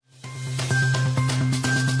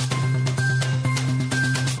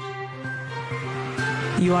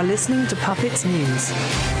You are listening to Poppets News.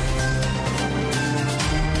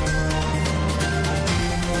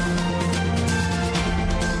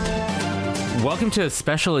 Welcome to a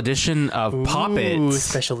special edition of Poppets. Ooh,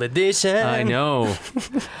 special edition. I know.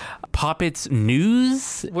 Poppets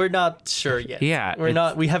News? We're not sure yet.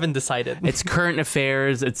 Yeah. We haven't decided. It's current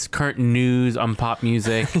affairs. It's current news on pop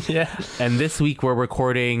music. Yeah. And this week we're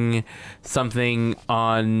recording something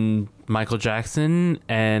on Michael Jackson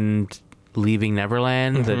and Leaving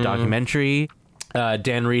Neverland, the documentary.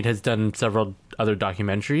 Dan Reed has done several other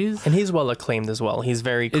documentaries. And he's well acclaimed as well. He's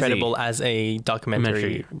very credible as a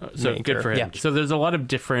documentary So maker. good for him. Yeah. So there's a lot of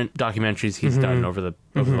different documentaries he's done over the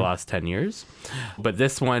last 10 years. But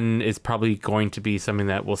this one is probably going to be something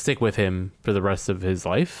that will stick with him for the rest of his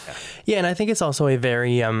life. Yeah, and I think it's also a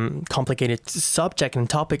very complicated subject and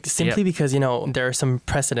topic simply because, there are some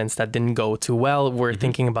precedents that didn't go too well. We're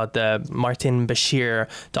thinking about the Martin Bashir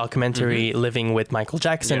documentary Living with Michael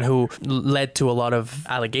Jackson, who led to a lot of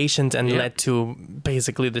allegations and led to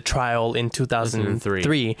basically the trial in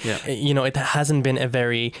 2003. Yeah. It hasn't been a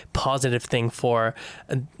very positive thing for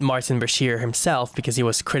Martin Bashir himself because he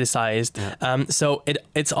was criticized. So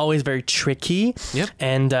it's always very tricky. Yep.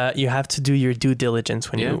 And you have to do your due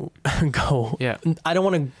diligence when you go. Yeah. I don't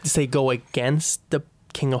want to say go against the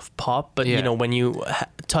King of Pop, but when you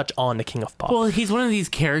touch on the King of Pop. Well, he's one of these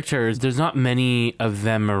characters. There's not many of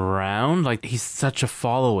them around. Like, he's such a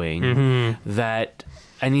following that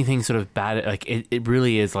anything sort of bad, like it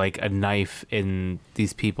really is like a knife in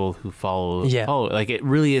these people who follow. Like, it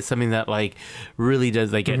really is something that like really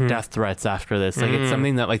does like get death threats after this. Like, it's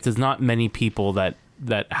something that like there's not many people that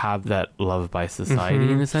have that love by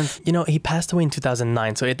society in a sense. He passed away in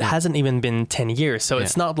 2009, so it hasn't even been 10 years. So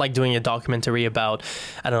it's not like doing a documentary about,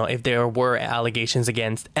 I don't know, if there were allegations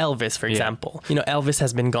against Elvis, for example. Elvis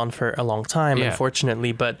has been gone for a long time,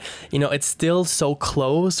 unfortunately, but, it's still so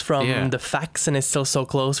close from the facts, and it's still so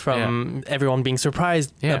close from everyone being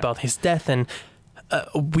surprised about his death. And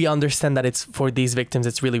we understand that it's for these victims,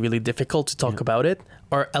 it's really, really difficult to talk about it,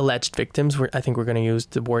 or alleged victims. I think we're going to use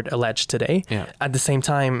the word alleged today. At the same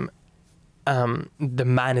time, the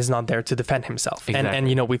man is not there to defend himself. Exactly.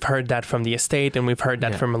 And we've heard that from the estate, and we've heard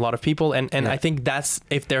that from a lot of people. And I think that's,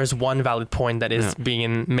 if there's one valid point that is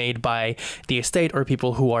being made by the estate or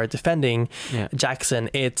people who are defending Jackson,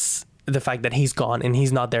 it's the fact that he's gone and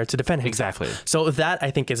he's not there to defend himself. Exactly. So that,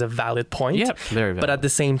 I think, is a valid point. Yep, very valid. But at the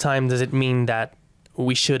same time, does it mean that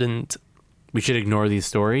we should ignore these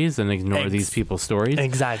stories and ignore these people's stories?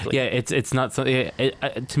 Exactly. Yeah, it's not something.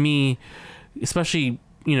 To me, especially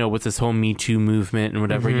with this whole Me Too movement and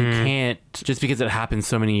whatever, you can't, just because it happened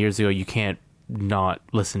so many years ago, you can't not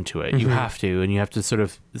listen to it. You have to, and you have to sort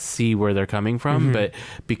of see where they're coming from. But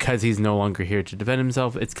because he's no longer here to defend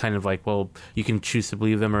himself, it's kind of like, well, you can choose to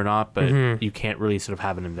believe them or not, but you can't really sort of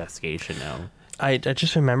have an investigation now. I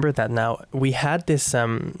just remember that now. We had this,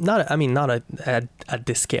 not at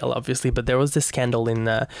this scale, obviously, but there was this scandal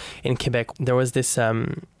in Quebec. There was this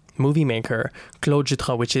movie maker, Claude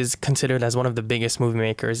Jutras, which is considered as one of the biggest movie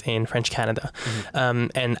makers in French Canada.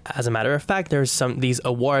 And as a matter of fact, there's these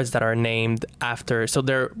awards that are named after, so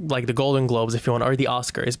they're like the Golden Globes, if you want, or the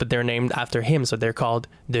Oscars, but they're named after him, so they're called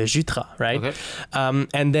the Jutras, right? Okay.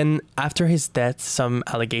 And then after his death, some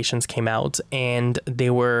allegations came out, and they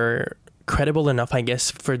were credible enough, I guess,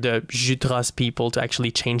 for the Jutras people to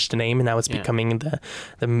actually change the name, and now it's becoming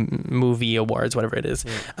the movie awards, whatever it is.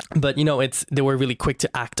 But they were really quick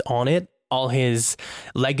to act on it. All his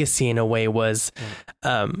legacy in a way was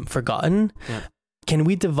forgotten. Can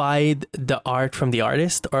we divide the art from the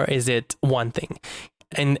artist, or is it one thing?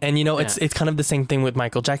 And it's kind of the same thing with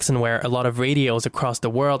Michael Jackson, where a lot of radios across the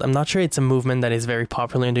world, I'm not sure it's a movement that is very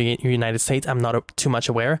popular in the United States, I'm not too much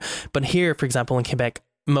aware, but here, for example, in Quebec,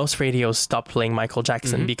 most radios stopped playing Michael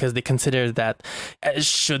Jackson because they consider that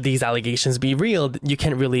should these allegations be real, you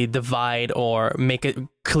can't really divide or make a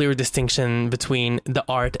clear distinction between the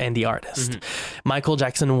art and the artist. Michael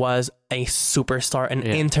Jackson was a superstar, an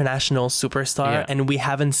international superstar, and we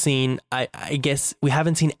haven't seen, I guess, we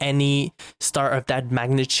haven't seen any star of that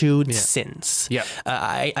magnitude since.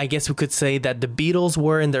 I guess we could say that the Beatles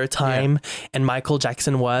were in their time, and Michael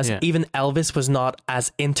Jackson was. Even Elvis was not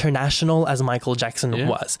as international as Michael Jackson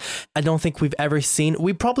was. I don't think we've ever seen,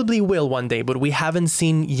 we probably will one day, but we haven't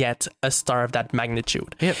seen yet a star of that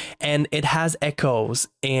magnitude. And it has echoes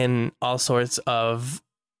in all sorts of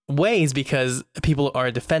ways because people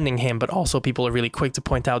are defending him, but also people are really quick to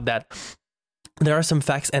point out that there are some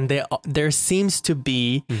facts, and there seems to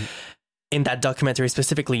be in that documentary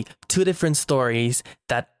specifically, two different stories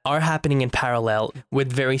that are happening in parallel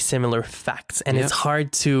with very similar facts. And it's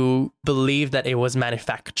hard to believe that it was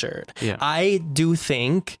manufactured. Yeah. I do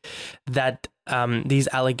think that these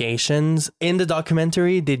allegations in the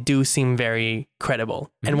documentary, they do seem very credible.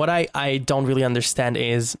 And what I don't really understand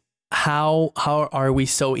is how are we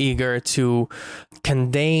so eager to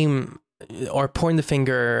condemn or point the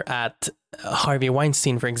finger at Harvey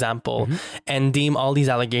Weinstein, for example, and deem all these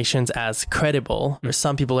allegations as credible. Or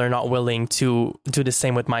some people are not willing to do the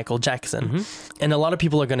same with Michael Jackson. And a lot of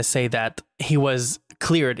people are going to say that he was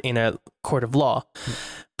cleared in a court of law.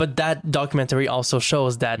 But that documentary also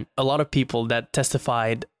shows that a lot of people that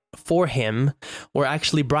testified for him were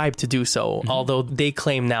actually bribed to do so, although they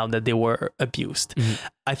claim now that they were abused.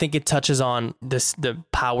 I think it touches on the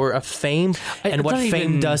power of fame and what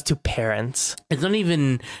fame does to parents. It's not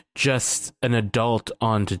even just an adult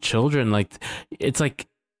onto children. Like, it's like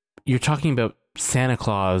you're talking about Santa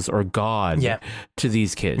Claus or God to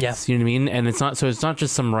these kids. You know what I mean? And it's not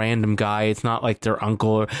just some random guy. It's not like their uncle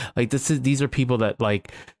or like these are people that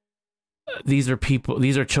like these are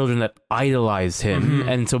children that idolize him.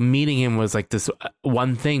 And so meeting him was like this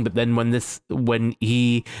one thing, but then when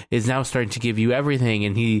he is now starting to give you everything,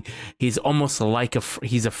 and he's almost like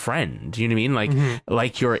he's a friend, you know what I mean?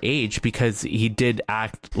 Like your age, because he did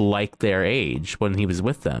act like their age when he was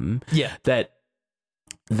with them. That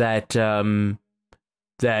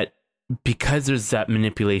because there's that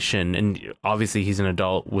manipulation, and obviously he's an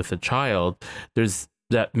adult with a child, there's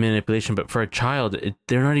that manipulation, but for a child,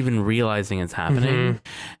 they're not even realizing it's happening.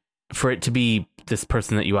 For it to be this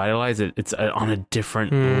person that you idolize, it's on a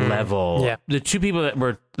different level. The two people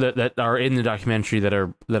that are in the documentary that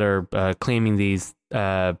are claiming these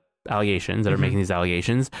allegations, that are making these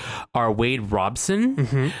allegations, are Wade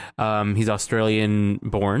Robson, he's Australian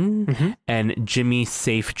born, and Jimmy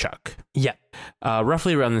Safechuck.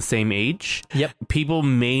 Roughly around the same age. People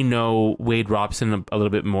may know Wade Robson a little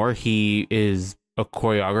bit more. He is a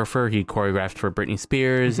choreographer. He choreographed for Britney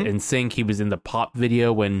Spears and Sync. He was in the Pop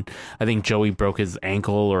video when I think Joey broke his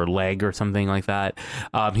ankle or leg or something like that.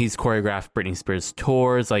 He's choreographed Britney Spears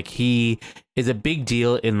tours. Like, he is a big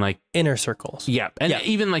deal in like inner circles.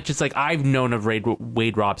 Even like just like I've known of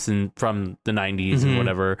Wade Robson from the 90s and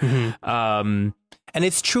whatever. And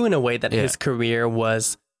it's true in a way that his career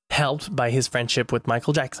was helped by his friendship with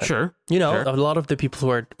Michael Jackson. A lot of the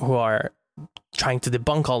people who are trying to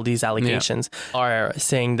debunk all these allegations are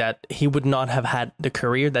saying that he would not have had the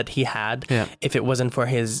career that he had if it wasn't for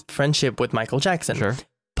his friendship with Michael Jackson.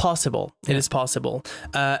 Possible. It is possible.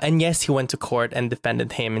 And yes, he went to court and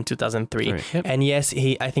defended him in 2003. And yes,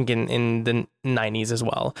 I think in the 90s as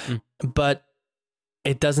well. But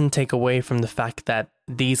it doesn't take away from the fact that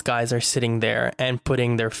these guys are sitting there and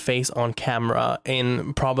putting their face on camera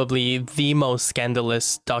in probably the most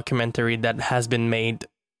scandalous documentary that has been made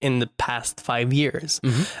in the past 5 years,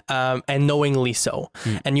 and knowingly so.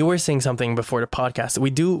 And you were saying something before the podcast. We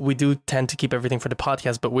do tend to keep everything for the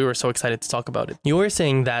podcast, but we were so excited to talk about it. You were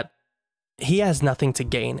saying that he has nothing to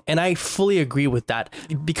gain, and I fully agree with that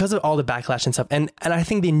because of all the backlash and stuff. And I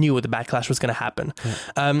think they knew the backlash was going to happen.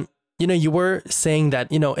 You were saying that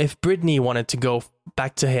if Britney wanted to go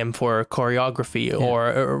back to him for choreography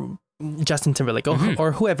or Justin Timberlake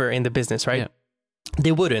or whoever in the business, right?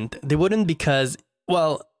 They wouldn't because,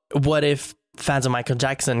 well, what if fans of Michael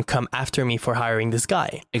Jackson come after me for hiring this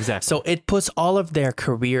guy? Exactly. So it puts all of their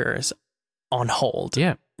careers on hold.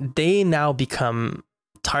 They now become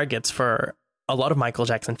targets for a lot of Michael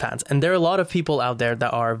Jackson fans. And there are a lot of people out there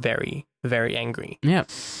that are very, very angry.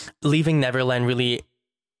 Leaving Neverland really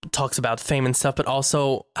talks about fame and stuff, but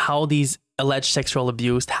also how these alleged sexual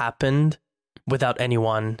abuse happened without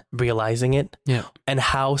anyone realizing it. And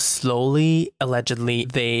how slowly, allegedly,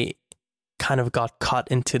 they kind of got caught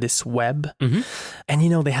into this web.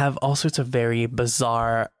 And they have all sorts of very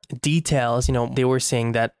bizarre details. They were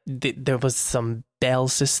saying that there was some bell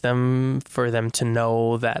system for them to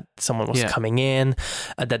know that someone was coming in,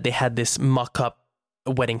 that they had this mock-up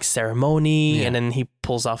wedding ceremony, and then he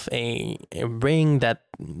pulls off a ring that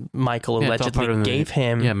Michael allegedly gave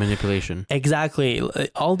him. Manipulation. Exactly.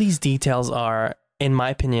 All these details are, in my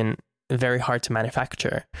opinion, very hard to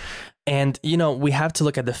manufacture. And, we have to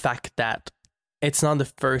look at the fact that it's not the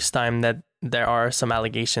first time that there are some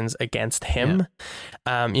allegations against him.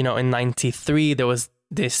 In 93, there was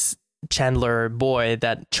this Chandler boy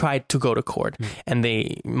that tried to go to court, and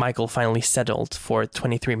Michael finally settled for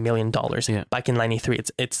 $23 million. Back in 93,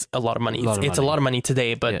 it's a lot of money. It's a lot of money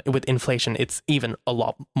today, but with inflation, it's even a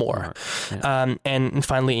lot more. And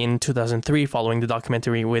finally, in 2003, following the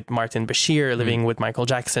documentary with Martin Bashir, Living with Michael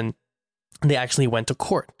Jackson, they actually went to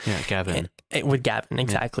court. Yeah, Gavin. With Gavin,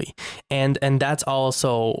 exactly. Yeah. And that's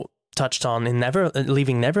also touched on in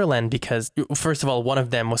Leaving Neverland, because first of all, one of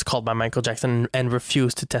them was called by Michael Jackson and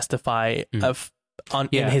refused to testify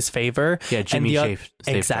in his favor. Yeah, Jimmy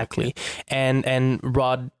exactly. And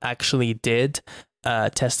Rod actually did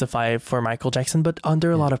testify for Michael Jackson, but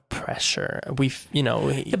under a lot of pressure.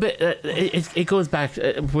 It goes back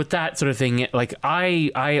with that sort of thing. Like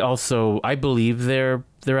I believe their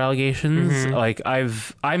allegations. Like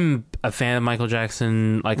I'm a fan of Michael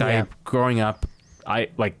Jackson. Like growing up, I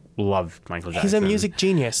loved Michael Jackson. He's a music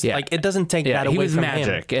genius. Yeah. Like it doesn't take that away from him. He was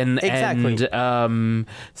magic, and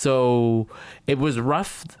so it was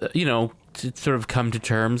rough, to sort of come to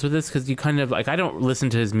terms with this, because you kind of I don't listen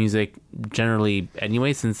to his music generally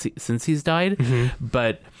anyway since he's died,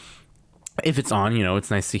 but if it's on,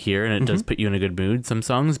 it's nice to hear, and it does put you in a good mood, some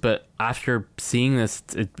songs. But after seeing this,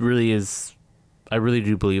 it really is, I really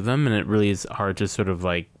do believe them, and it really is hard to sort of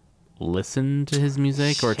listen to his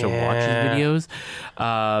music or to watch his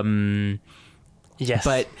videos. Yes.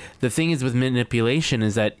 But the thing is with manipulation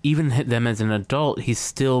is that even them as an adult, he's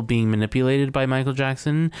still being manipulated by Michael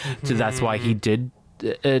Jackson. So that's why he did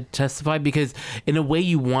testify, because in a way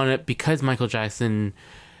you want it, because Michael Jackson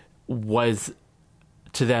was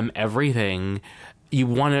to them everything.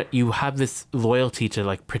 You have this loyalty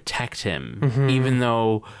to protect him, even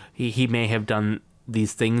though he may have done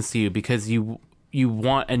these things to you, because you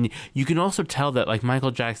want, and you can also tell that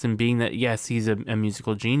Michael Jackson, being that yes, he's a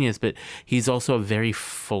musical genius, but he's also a very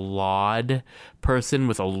flawed person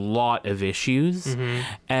with a lot of issues,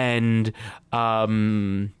 and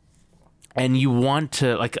you want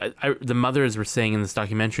to the mothers were saying in this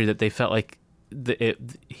documentary that they felt like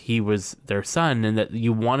he was their son, and that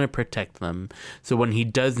you want to protect them. So when he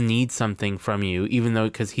does need something from you, even though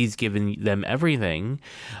because he's given them everything,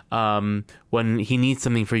 when he needs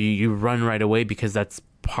something for you, you run right away, because that's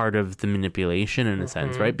part of the manipulation in a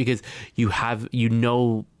sense, right? Because you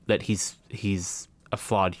know that he's a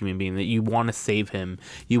flawed human being, that you want to save him,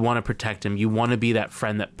 you want to protect him, you want to be that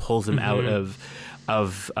friend that pulls him out of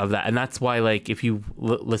that. And that's why if you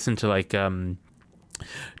listen to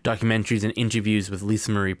documentaries and interviews with Lisa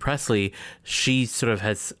Marie Presley, she sort of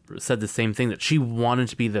has said the same thing, that she wanted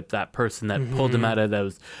to be that person that pulled him out of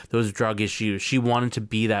those drug issues. She wanted to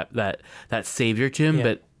be that savior to him,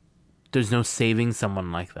 but there's no saving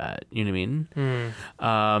someone like that. You know what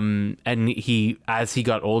I mean? And he, as he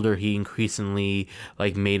got older, he increasingly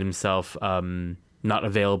made himself not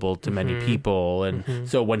available to many people, and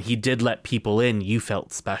so when he did let people in, you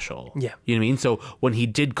felt special. You know what I mean? So when he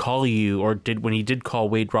did call you, when he did call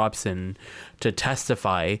Wade Robson to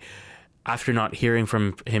testify, after not hearing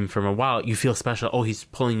from him for a while, you feel special. Oh, he's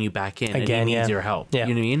pulling you back in again, and he needs your help. You know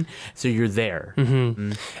what I mean? So you're there.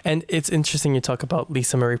 And it's interesting you talk about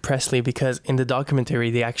Lisa Marie Presley, because in the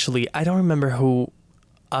documentary they actually, I don't remember who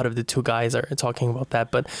out of the two guys are talking about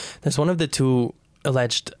that, but there's one of the two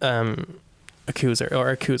alleged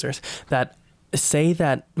accusers that say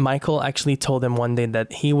that Michael actually told them one day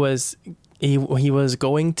that he was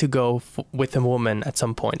going to go with a woman at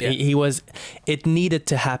some point. It needed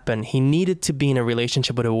to happen. He needed to be in a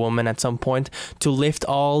relationship with a woman at some point to lift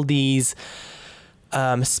all these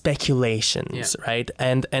speculations, right?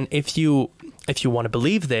 And if you want to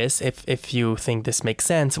believe this, if you think this makes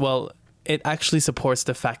sense, well, it actually supports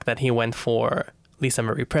the fact that he went for Lisa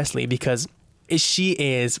Marie Presley, because she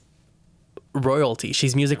is royalty.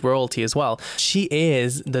 She's music royalty as well. She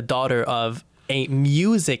is the daughter of a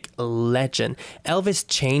music legend. Elvis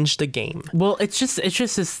changed the game. Well, it's just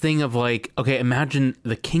this thing of okay, imagine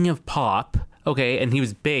the king of pop, okay, and he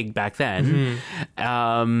was big back then,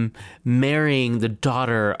 marrying the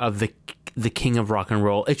daughter of the king of rock and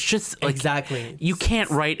roll. It's just exactly, you can't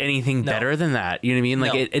write anything better than that. You know what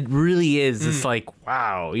I mean? It really is just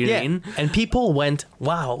wow. You know what I mean? And people went,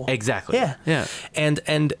 wow. Exactly. Yeah. And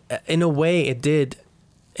in a way it did,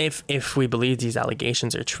 if we believe these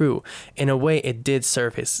allegations are true, in a way it did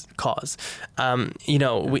serve his cause.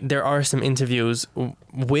 There are some interviews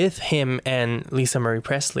with him and Lisa Marie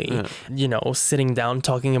Presley, sitting down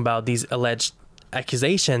talking about these alleged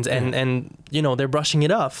accusations, and they're brushing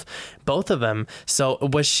it off, both of them. So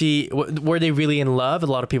were they really in love? A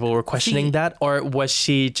lot of people were questioning that, or was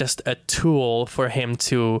she just a tool for him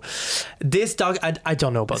to I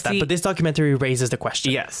don't know about that, but this documentary raises the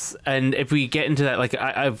question. Yes. And if we get into that,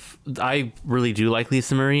 I really do like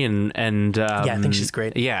Lisa Marie, and I think she's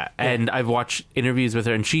great. And I've watched interviews with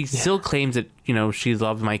her, and she still claims that she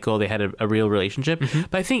loved Michael. They had a real relationship.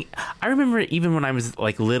 But I remember even when I was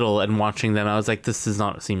little and watching them, I was like, this does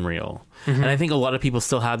not seem real. And I think a lot of people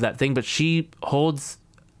still have that thing, but she holds,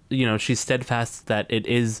 she's steadfast that it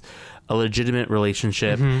is a legitimate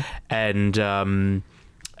relationship, and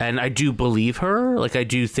I do believe her. Like, I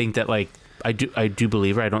do think that, like, I do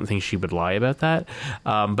believe her. I don't think she would lie about that.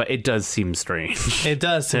 But it does seem strange. It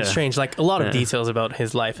does seem strange. Like, a lot of details about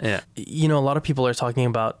his life. Yeah. You know, a lot of people are talking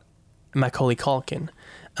about Macaulay Culkin.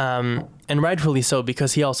 And rightfully so,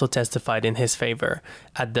 because he also testified in his favor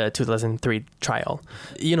at the 2003 trial.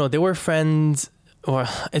 You know, they were friends. Or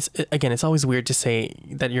it's always weird to say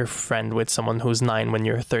that you're a friend with someone who's 9 when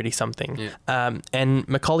you're 30 something. Yeah. And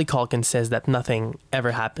Macaulay Culkin says that nothing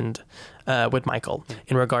ever happened with Michael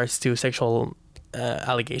in regards to sexual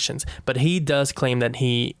allegations, but he does claim that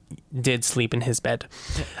he did sleep in his bed.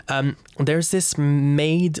 There's this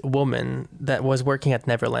maid woman that was working at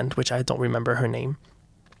Neverland, which I don't remember her name.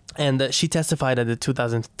 And she testified at the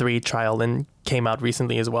 2003 trial and came out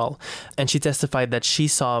recently as well. And she testified that she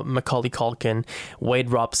saw Macaulay Culkin, Wade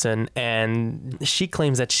Robson, and she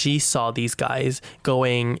claims that she saw these guys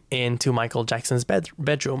going into Michael Jackson's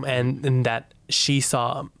bedroom, and that she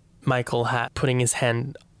saw Michael putting his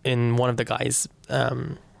hand in one of the guys'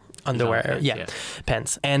 underwear,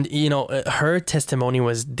 pants. And, you know, her testimony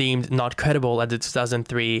was deemed not credible at the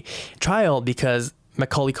 2003 trial because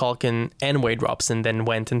Macaulay Culkin and Wade Robson then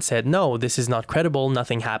went and said, no, this is not credible.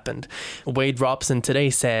 Nothing happened. Wade Robson today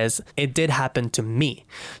says it did happen to me.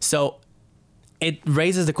 So it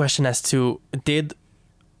raises the question as to, did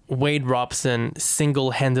Wade Robson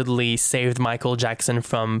single-handedly saved Michael Jackson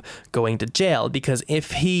from going to jail? Because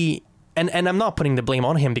if he... And I'm not putting the blame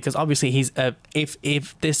on him, because obviously he's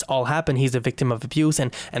if this all happened, he's a victim of abuse,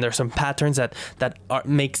 and there's some patterns that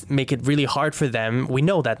make it really hard for them. We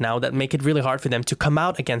know that now, that make it really hard for them to come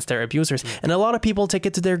out against their abusers. And a lot of people take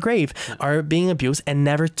it to their grave, are being abused, and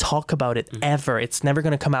never talk about it ever. It's never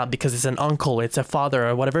going to come out because it's an uncle, it's a father,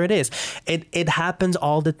 or whatever it is. It happens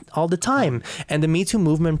all the time, and the Me Too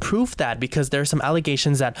movement proved that, because there are some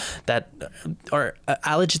allegations that are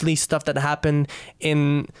allegedly stuff that happened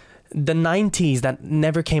in the 90s that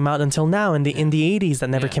never came out until now, and in the 80s that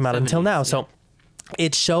never came out 70s, until now. So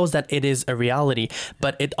it shows that it is a reality,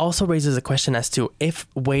 but it also raises a question as to if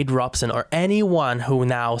Wade Robson or anyone who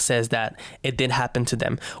now says that it did happen to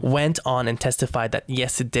them went on and testified that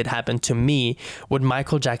yes, it did happen to me, would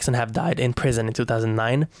Michael Jackson have died in prison in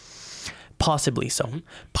 2009? Possibly so.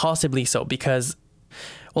 Possibly so, because,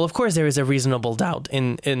 well, of course there is a reasonable doubt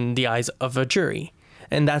in the eyes of a jury.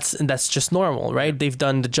 And that's just normal, right? They've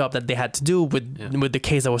done the job that they had to do with the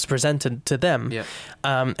case that was presented to them. Yeah.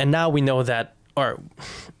 And now we know that, or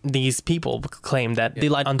these people claim that they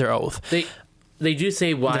lied under oath. They do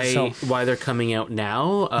say why they're coming out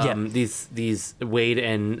now. These Wade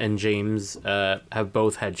and James have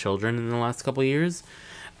both had children in the last couple of years.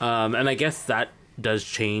 And I guess that does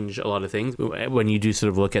change a lot of things when you do sort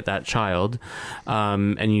of look at that child,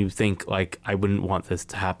 and you think, like, I wouldn't want this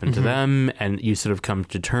to happen to them, and you sort of come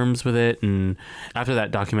to terms with it. And after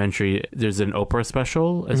that documentary, there's an Oprah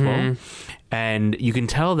special as well, and you can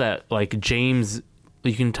tell that, like, James,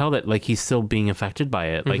 you can tell that, like, he's still being affected by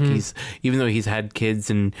it. Like, he's, even though he's had kids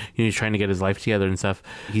and, you know, he's trying to get his life together and stuff,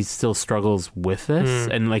 he still struggles with this.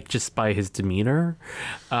 And, like, just by his demeanor,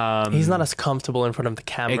 he's not as comfortable in front of the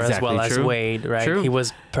camera as well as Wade, right? He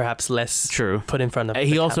was perhaps less put in front of the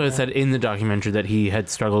He also camera. has said in the documentary that he had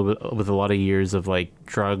struggled with a lot of years of, like,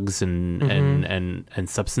 drugs and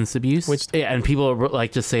substance abuse. And people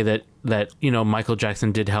like to say that, you know, Michael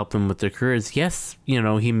Jackson did help them with their careers. Yes, you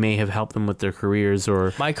know, he may have helped them with their careers,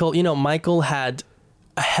 or Michael had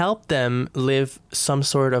helped them live some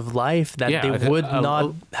sort of life that they would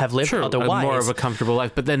not have lived otherwise. More of a comfortable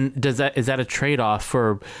life. But then is that a trade-off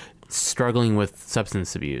for struggling with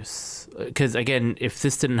substance abuse? Because again, if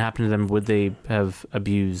this didn't happen to them, would they have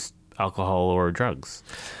abused alcohol or drugs,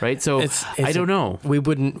 right? So I don't know. We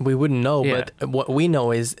wouldn't know, but what we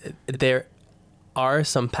know is there are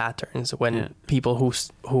some patterns when people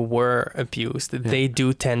who were abused, they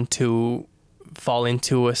do tend to fall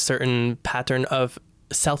into a certain pattern of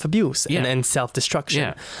self-abuse and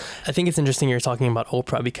self-destruction. I think it's interesting you're talking about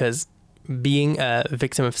Oprah, because being a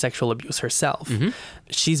victim of sexual abuse herself,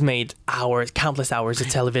 she's made countless hours of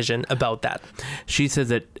television about that. She says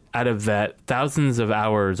that out of that thousands of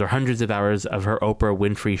hours or hundreds of hours of her Oprah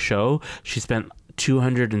Winfrey show, she spent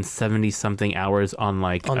 270 something hours on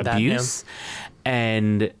abuse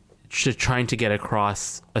and trying to get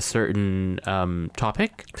across a certain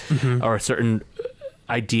topic or a certain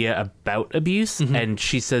idea about abuse. And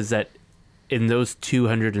she says that in those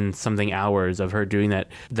 200 and something hours of her doing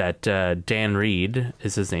that Dan Reed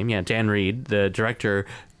is his name. Yeah, Dan Reed, the director,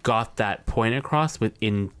 got that point across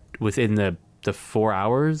within the 4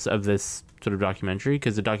 hours of this sort of documentary,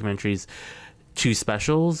 because the documentary's 2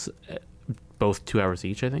 specials, both 2 hours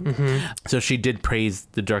each, I think. So she did praise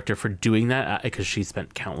the director for doing that because she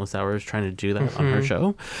spent countless hours trying to do that on her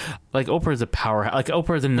show. Like Oprah is a powerhouse. Like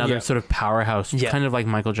Oprah is another sort of powerhouse, kind of like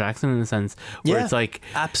Michael Jackson in the sense where it's like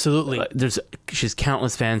absolutely. She's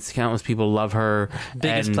countless fans, countless people love her.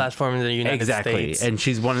 Biggest platform in the United States. And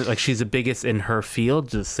she's she's the biggest in her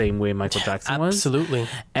field, the same way Michael Jackson was. Absolutely.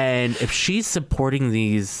 And if she's supporting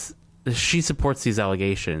she supports these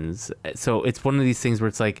allegations. So it's one of these things where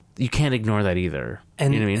it's like, you can't ignore that either.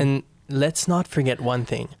 And, you know what I mean? And let's not forget one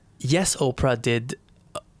thing. Yes, Oprah did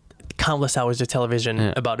countless hours of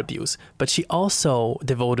television about abuse, but she also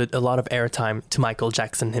devoted a lot of airtime to Michael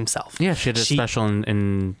Jackson himself. Yeah, she had a special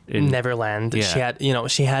in Neverland. Yeah.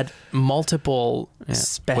 She had multiple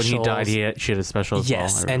specials. When he died, she had a special as well.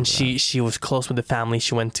 Yes, and she was close with the family.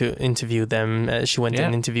 She went to interview them. She went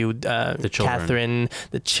and interviewed the Catherine,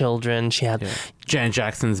 the children. She had Janet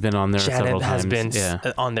Jackson's been on there several times. Janet has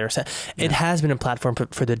been on there. It has been a platform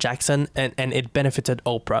for the Jackson, and it benefited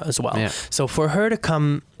Oprah as well. Yeah. So for her to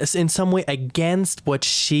come in some way against what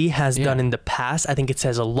she has done in the past, I think it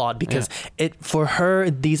says a lot, because for her,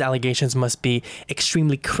 these allegations must be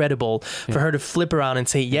extremely credible. For her to flip around and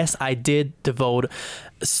say, yes, I did devote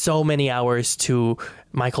so many hours to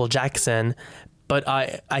Michael Jackson, but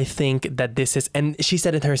I think that this is, and she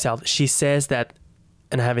said it herself, she says that,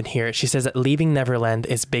 and I have it here, she says that Leaving Neverland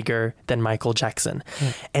is bigger than Michael Jackson.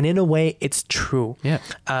 And in a way, it's true.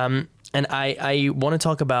 And I want to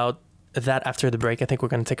talk about that after the break. I think we're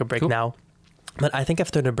going to take a break now. But I think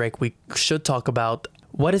after the break, we should talk about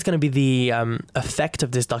what is going to be the effect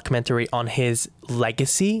of this documentary on his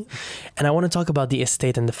legacy. And I want to talk about the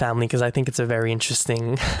estate and the family, because I think it's a very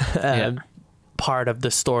interesting part of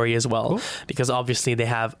the story as well, because obviously they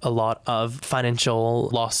have a lot of financial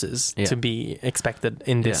losses to be expected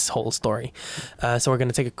in this whole story. So we're going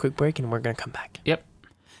to take a quick break and we're going to come back. Yep.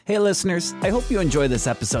 Hey listeners, I hope you enjoy this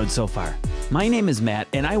episode so far. My name is Matt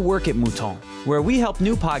and I work at Mouton, where we help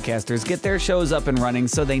new podcasters get their shows up and running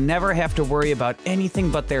so they never have to worry about anything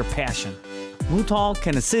but their passion. Mouton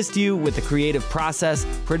can assist you with the creative process,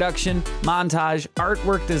 production, montage,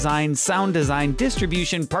 artwork design, sound design,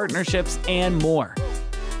 distribution, partnerships, and more.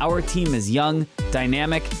 Our team is young,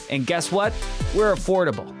 dynamic, and guess what? We're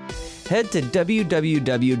affordable. Head to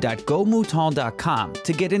www.gomouton.com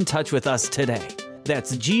to get in touch with us today.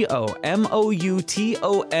 That's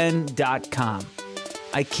GOMOUTON.com.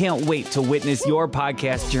 I can't wait to witness your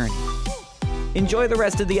podcast journey. Enjoy the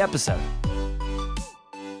rest of the episode.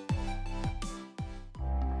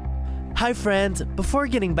 Hi friends, before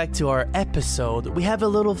getting back to our episode, we have a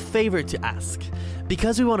little favor to ask.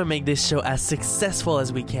 Because we want to make this show as successful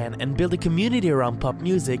as we can and build a community around pop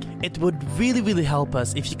music, it would really help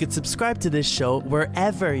us if you could subscribe to this show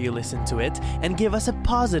wherever you listen to it and give us a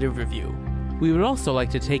positive review. We would also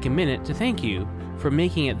like to take a minute to thank you for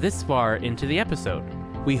making it this far into the episode.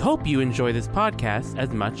 We hope you enjoy this podcast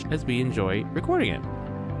as much as we enjoy recording it.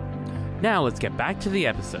 Now let's get back to the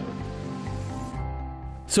episode.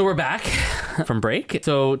 So we're back from break.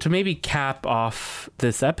 So to maybe cap off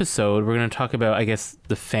this episode, we're going to talk about, I guess,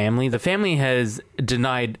 the family. The family has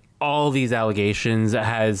denied all these allegations,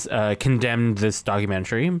 has condemned this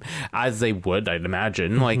documentary, as they would, I'd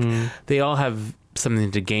imagine. Like, they all have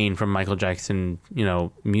something to gain from Michael Jackson,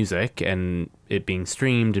 music and it being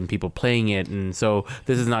streamed and people playing it. And so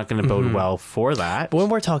this is not going to bode well for that. But when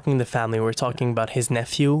we're talking the family, we're talking about his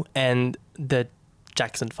nephew and the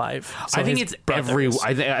Jackson 5. So I think it's I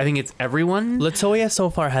think it's everyone. LaToya so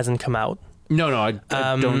far hasn't come out. No, I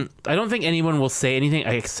don't think anyone will say anything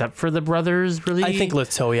except for the brothers, really. I think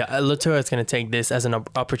LaToya is going to take this as an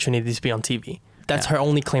opportunity to be on TV. That's her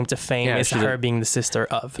only claim to fame, is her being the sister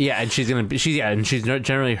of. Yeah, and she's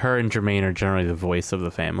generally, her and Jermaine are generally the voice of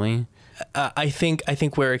the family. I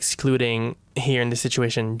think we're excluding here in this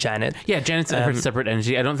situation Janet. Yeah, Janet's her separate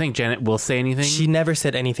entity. I don't think Janet will say anything. She never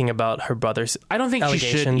said anything about her brother's I don't think she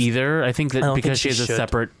should either. I think that because she has a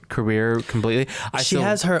separate career completely. She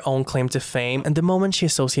has her own claim to fame, and the moment she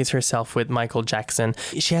associates herself with Michael Jackson,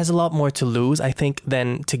 she has a lot more to lose, I think,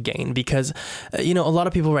 than to gain, because a lot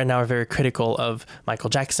of people right now are very critical of Michael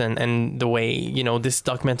Jackson and the way this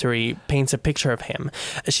documentary paints a picture of him.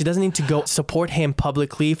 She doesn't need to go support him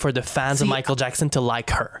publicly for the fans of Michael Jackson to like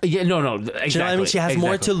her. Yeah, no, exactly. You know what I mean? She has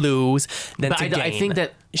more to lose than to gain. I think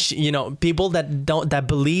that people that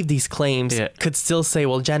believe these claims could still say,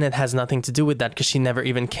 well, Janet has nothing to do with that because she never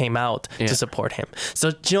even came out to support him.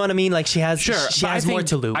 So do you know what I mean? Like, she has more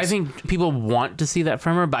to lose. I think people want to see that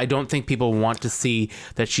from her, but I don't think people want to see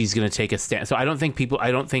that she's going to take a stand. So I don't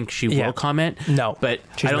think she will comment. No, but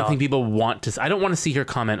I don't think people want to. I don't want to see her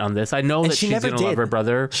comment on this. I know that she's going to love her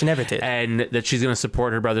brother. She never did. And that she's going to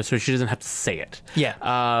support her brother, so she doesn't have to say it.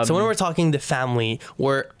 Yeah. So when we're talking the family,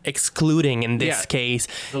 we're excluding in this case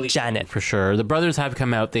Janet. For sure. The brothers have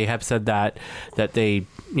come out. They have said that they,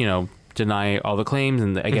 deny all the claims.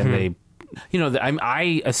 And again, they,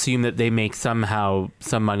 I assume that they make some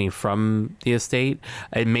money from the estate.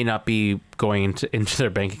 It may not be going into their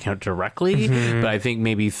bank account directly, but I think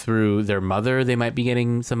maybe through their mother, they might be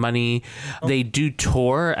getting some money. They do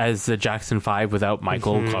tour as the Jackson 5 without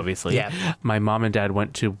Michael, obviously. Yeah. My mom and dad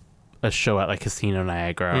went to a show at like Casino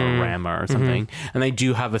Niagara or Rama or something, and they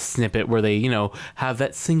do have a snippet where they have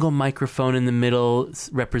that single microphone in the middle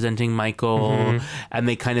representing Michael, and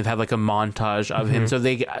they kind of have like a montage of him, so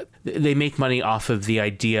they make money off of the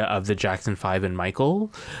idea of the Jackson 5 and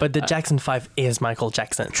Michael. But the Jackson 5 is Michael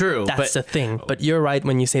Jackson. True, that's the thing. But you're right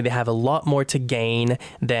when you say they have a lot more to gain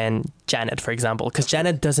than Janet, for example, because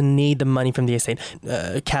Janet doesn't need the money from the estate.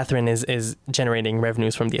 Catherine is generating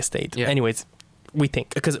revenues from the estate. Anyways, we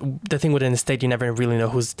think, because the thing with an estate, you never really know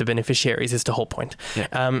who's the beneficiaries, is the whole point.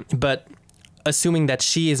 But assuming that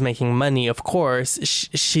she is making money, of course,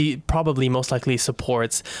 she probably most likely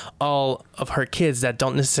supports all of her kids that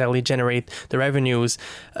don't necessarily generate the revenues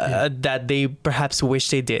that they perhaps wish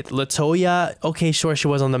they did. Latoya, okay, sure, she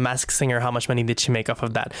was on The Masked Singer. How much money did she make off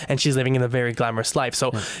of that? And she's living in a very glamorous life.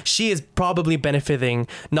 So she is probably benefiting,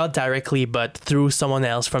 not directly, but through someone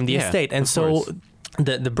else from the estate. And so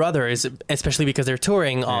the brothers, especially because they're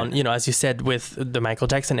touring on, as you said, with the Michael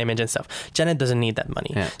Jackson image and stuff, Janet doesn't need that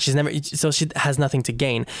money. So she has nothing to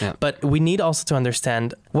gain. But we need also to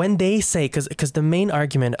understand when they say, because the main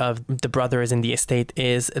argument of the brothers in the estate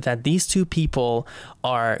is that these two people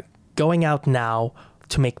are going out now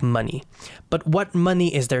to make money. But what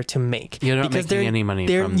money is there to make? You're not making any money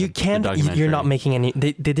from the documentary. You're not making any.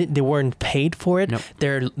 They weren't paid for it. Nope.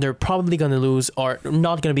 They're probably going to lose or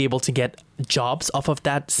not going to be able to get jobs off of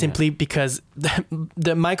that simply because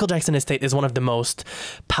the Michael Jackson estate is one of the most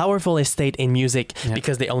powerful estate in music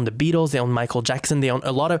because they own the Beatles, they own Michael Jackson, they own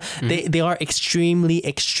a lot of. They are extremely,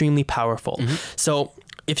 extremely powerful. So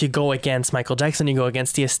if you go against Michael Jackson, you go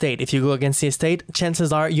against the estate. If you go against the estate,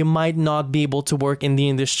 chances are you might not be able to work in the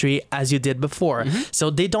industry as you did before. So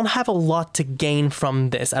they don't have a lot to gain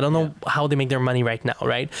from this. I don't know how they make their money right now,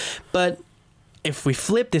 right? But if we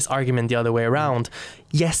flip this argument the other way around,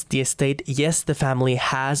 yes, the estate, yes, the family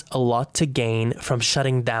has a lot to gain from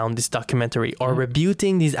shutting down this documentary or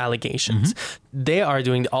rebutting these allegations. They are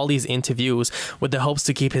doing all these interviews with the hopes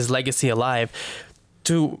to keep his legacy alive,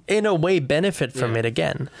 to in a way benefit from it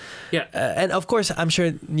again. And of course, I'm sure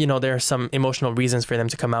there are some emotional reasons for them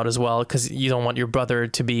to come out as well, because you don't want your brother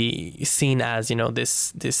to be seen as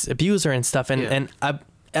this abuser and stuff. And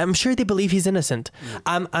I'm sure they believe he's innocent.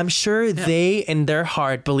 I'm sure they in their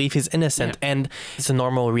heart believe he's innocent, and it's a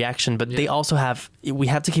normal reaction. But they also we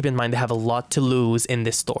have to keep in mind they have a lot to lose in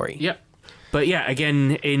this story. But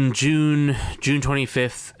again, in June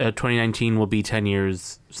 25th, 2019 will be 10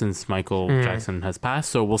 years since Michael Jackson has passed.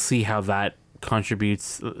 So we'll see how that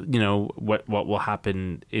contributes, what will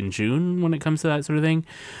happen in June when it comes to that sort of thing.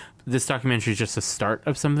 This documentary is just a start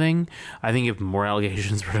of something. I think if more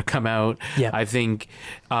allegations were to come out, I think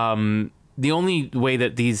the only way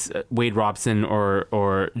that these Wade Robson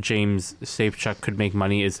or James Safechuck could make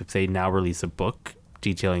money is if they now release a book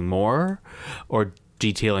detailing more or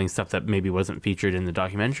detailing stuff that maybe wasn't featured in the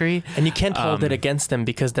documentary. And you can't hold it against them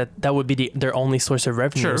because that would be their only source of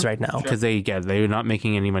revenues right now. Because they're not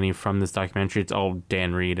making any money from this documentary. It's all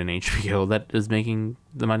Dan Reed and HBO that is making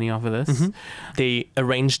the money off of this. They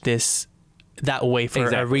arranged this that way for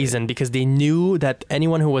a reason, because they knew that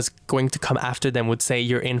anyone who was going to come after them would say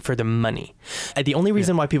you're in for the money. And the only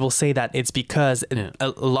reason why people say that it's because a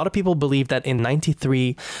lot of people believe that in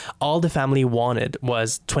 93 all the family wanted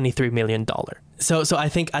was $23 million. So I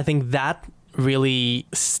think that really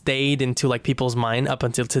stayed into like people's mind up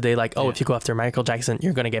until today, like, if you go after Michael Jackson,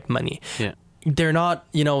 you're going to get money. They're not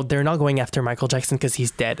going after Michael Jackson because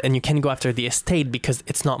he's dead, and you can go after the estate because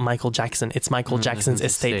it's not Michael Jackson, it's Michael Jackson's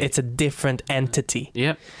estate. It's a different entity.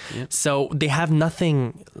 So they have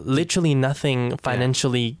literally nothing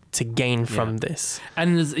financially to gain from this.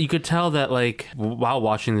 And you could tell that, like, while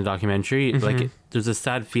watching the documentary, like, there's a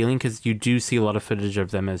sad feeling because you do see a lot of footage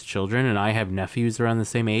of them as children, and I have nephews around the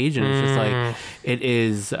same age, and it's just like, it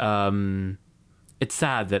is it's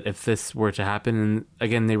sad that if this were to happen, and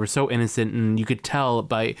again, they were so innocent, and you could tell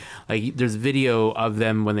by, like, there's video of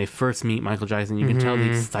them when they first meet Michael Jackson, you can tell the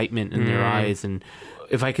excitement in their eyes. And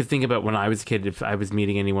if I could think about when I was a kid, if I was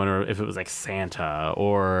meeting anyone, or if it was like Santa,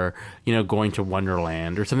 or, you know, going to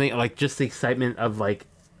Wonderland or something, like just the excitement of like,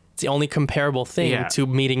 it's the only comparable thing to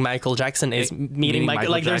meeting Michael Jackson is meeting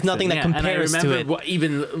Michael. Like, there's nothing that compares to it.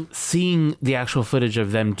 Even seeing the actual footage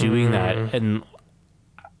of them doing that, and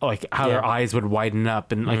like how their eyes would widen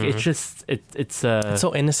up, and like it's just it's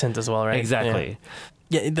so innocent as well, right? Exactly.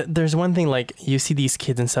 There's one thing, like, you see these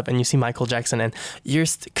kids and stuff, and you see Michael Jackson, and you're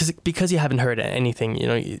because you haven't heard anything, you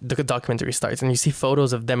know, the documentary starts and you see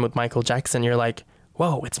photos of them with Michael Jackson, you're like,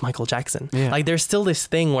 whoa, it's Michael Jackson. Like, there's still this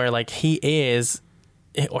thing where, like, he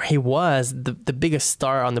was the biggest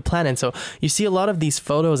star on the planet. So you see a lot of these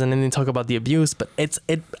photos, and then they talk about the abuse, but it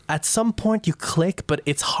at some point you click, but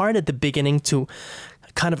it's hard at the beginning to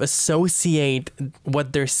kind of associate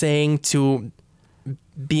what they're saying to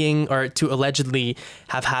being, or to allegedly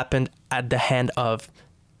have happened at the hand of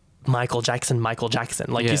Michael Jackson.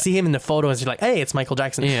 Like, you see him in the photos, you're like, hey, it's Michael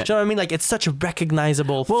Jackson. Do you know what I mean? Like, it's such a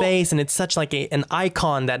recognizable face, and it's such like an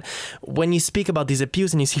icon that when you speak about these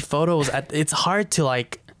abuse and you see photos, it's hard to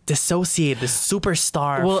like dissociate the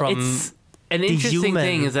superstar from it's an interesting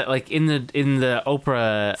thing is that, like, in the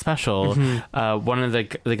Oprah special, one of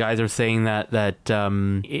the guys are saying that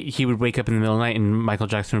he would wake up in the middle of the night and Michael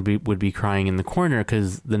Jackson would be crying in the corner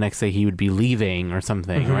because the next day he would be leaving or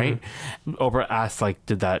something, right? Oprah asked, like,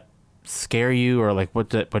 did that scare you, or like what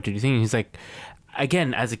did you think? And he's like,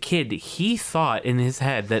 again, as a kid, he thought in his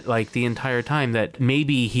head that, like, the entire time that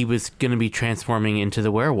maybe he was going to be transforming into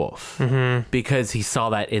the werewolf because he saw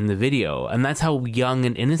that in the video. And that's how young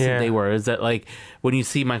and innocent they were, is that, like, when you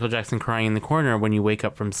see Michael Jackson crying in the corner when you wake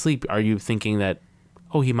up from sleep, are you thinking that,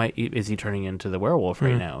 oh, is he turning into the werewolf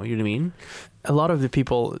right now? You know what I mean? A lot of the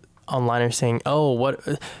people online are saying, oh,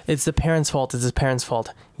 it's the parents' fault. It's his parents' fault.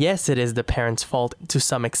 Yes, it is the parents' fault to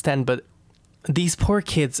some extent, but these poor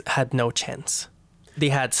kids had no chance. They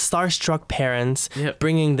had starstruck parents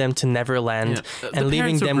bringing them to Neverland and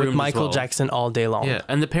leaving them with Michael Jackson all day long. Yeah,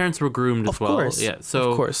 and the parents were groomed as well.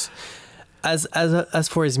 Of course. As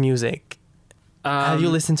for his music, have you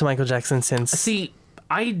listened to Michael Jackson since? See,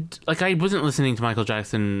 I wasn't listening to Michael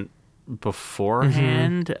Jackson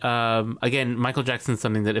beforehand. Again, Michael Jackson's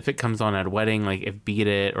something that if it comes on at a wedding, like if Beat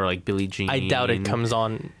It or like Billie Jean, I doubt it comes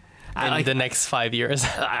on in the next 5 years.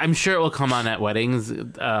 I'm sure it will come on at weddings.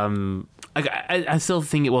 I still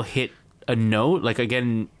think it will hit a note. Like,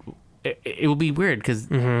 again, it will be weird because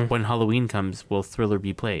when Halloween comes, will Thriller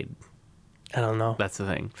be played? I don't know. That's the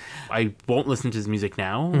thing. I won't listen to his music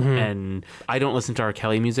now, and I don't listen to R.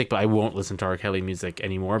 Kelly music, but I won't listen to R. Kelly music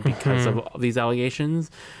anymore because of these allegations.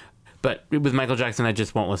 But with Michael Jackson, I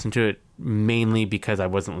just won't listen to it, mainly because I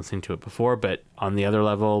wasn't listening to it before, but on the other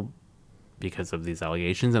level, because of these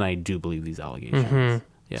allegations, and I do believe these allegations.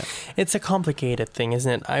 Yeah, it's a complicated thing, isn't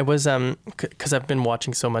it? I was because I've been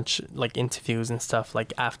watching so much like interviews and stuff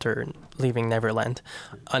like after leaving Neverland,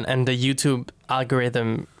 and the YouTube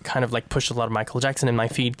algorithm kind of like pushed a lot of Michael Jackson in my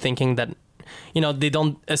feed, thinking that, you know, they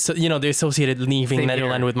associated leaving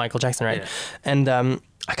Neverland with Michael Jackson, right? Yeah. And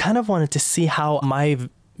I kind of wanted to see how my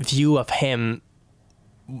view of him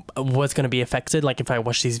was going to be affected, like if I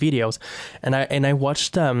watched these videos, and I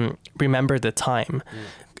watched Remember the Time.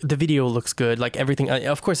 The video looks good, like everything,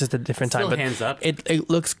 of course it's a different time, but hands up. It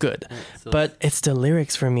looks good. But it's the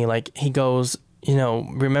lyrics for me. Like, he goes, you know,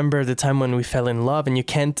 remember the time when we fell in love, and you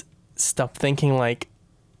can't stop thinking, like,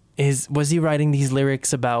 was he writing these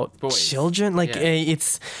lyrics about children? Like,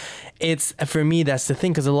 it's for me, that's the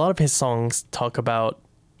thing, because a lot of his songs talk about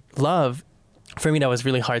love. For me, that was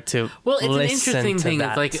really hard to it's an interesting thing.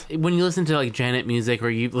 It's like when you listen to like Janet music, or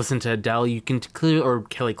you listen to Adele, you can clearly, or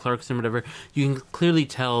Kelly Clarkson, whatever, you can clearly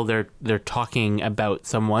tell they're talking about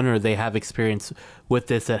someone, or they have experience with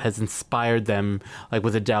this that has inspired them. Like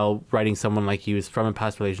with Adele writing "Someone Like You" is from a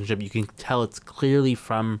past relationship. You can tell it's clearly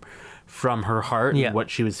from her heart and what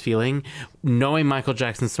she was feeling. Knowing Michael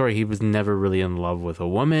Jackson's story, he was never really in love with a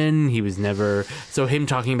woman. He was never... So him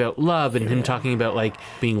talking about love and him talking about like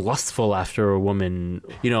being lustful after a woman,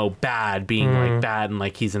 you know, being like bad and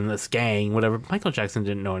like he's in this gang, whatever. Michael Jackson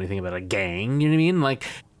didn't know anything about a gang, you know what I mean? Like,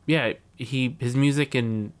 yeah, his music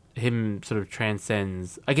and him sort of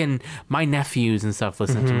transcends. Again, my nephews and stuff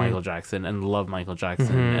listen to Michael Jackson and love Michael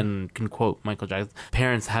Jackson and can quote Michael Jackson.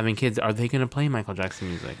 Parents having kids, are they going to play Michael Jackson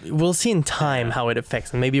music? We'll see in time how it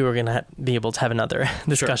affects, and maybe we're going to be able to have another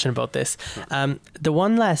discussion about this. The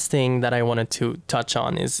one last thing that I wanted to touch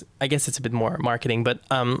on is, I guess it's a bit more marketing, but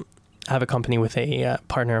I have a company with a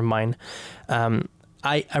partner of mine,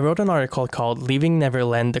 I wrote an article called Leaving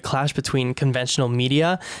Neverland, the clash between conventional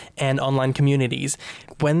media and online communities.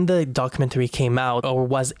 When the documentary came out or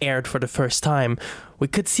was aired for the first time, we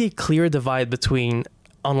could see a clear divide between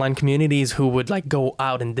online communities who would like go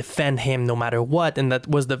out and defend him no matter what, and that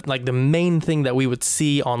was the main thing that we would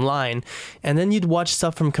see online. And then you'd watch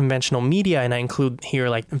stuff from conventional media, and I include here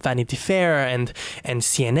like Vanity Fair and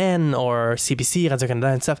CNN or CBC, Radio-Canada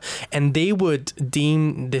and stuff, and they would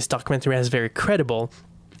deem this documentary as very credible.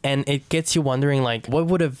 And it gets you wondering, like, what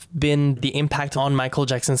would have been the impact on Michael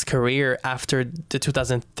Jackson's career after the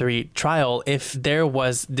 2003 trial if there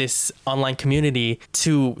was this online community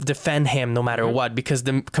to defend him no matter what? Because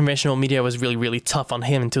the conventional media was really, really tough on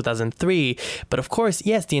him in 2003. But of course,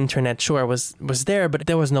 yes, the internet, sure, was there, but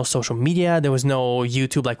there was no social media. There was no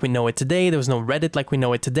YouTube like we know it today. There was no Reddit like we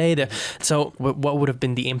know it today. So what would have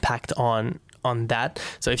been the impact on that?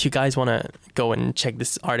 So if you guys want to go and check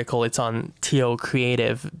this article, it's on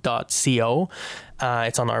tocreative.co.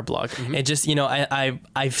 It's on our blog. It just,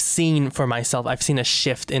 I've seen for myself, I've seen a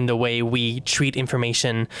shift in the way we treat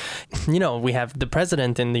information. We have the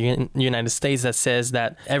president in the United States that says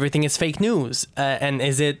that everything is fake news. And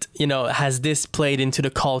is it, has this played into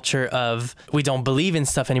the culture of we don't believe in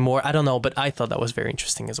stuff anymore? I don't know, but I thought that was very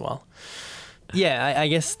interesting as well. Yeah, I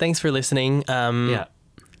guess thanks for listening.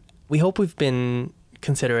 We hope we've been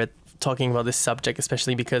considerate talking about this subject,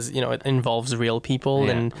 especially because, it involves real people.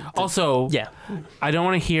 Yeah. And also, I don't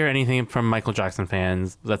want to hear anything from Michael Jackson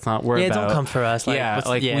fans. That's not what we're about. Don't come for us. We have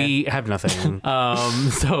nothing.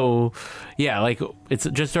 So, it's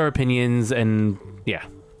just our opinions, and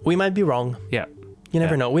we might be wrong. Yeah. You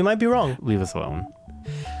never know. We might be wrong. Leave us alone.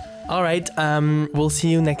 All right. We'll see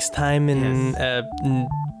you next time in...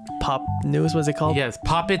 Pop News, what's it called? Yes,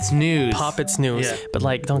 Poppets News. Poppets News. Yeah. But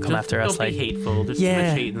don't come after us. Don't be hateful. There's too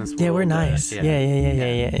much hate in this world. Yeah, we're nice.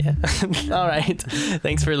 Yeah. All right.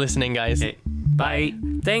 Thanks for listening, guys. Okay. Bye.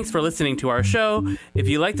 Thanks for listening to our show. If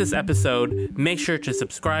you like this episode, make sure to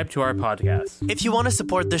subscribe to our podcast. If you want to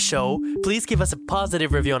support the show, please give us a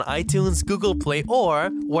positive review on iTunes, Google Play, or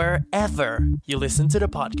wherever you listen to the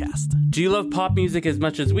podcast. Do you love pop music as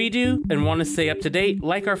much as we do and want to stay up to date?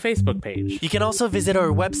 Like our Facebook page. You can also visit our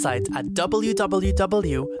website at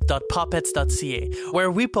www.poppets.ca,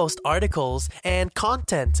 where we post articles and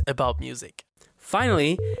content about music.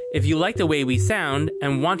 Finally, if you like the way we sound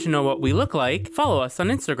and want to know what we look like, follow us on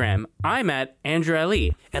Instagram. I'm at Andrew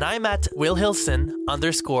Ali. And I'm at Will Hilson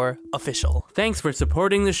 _official. Thanks for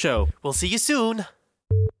supporting the show. We'll see you soon.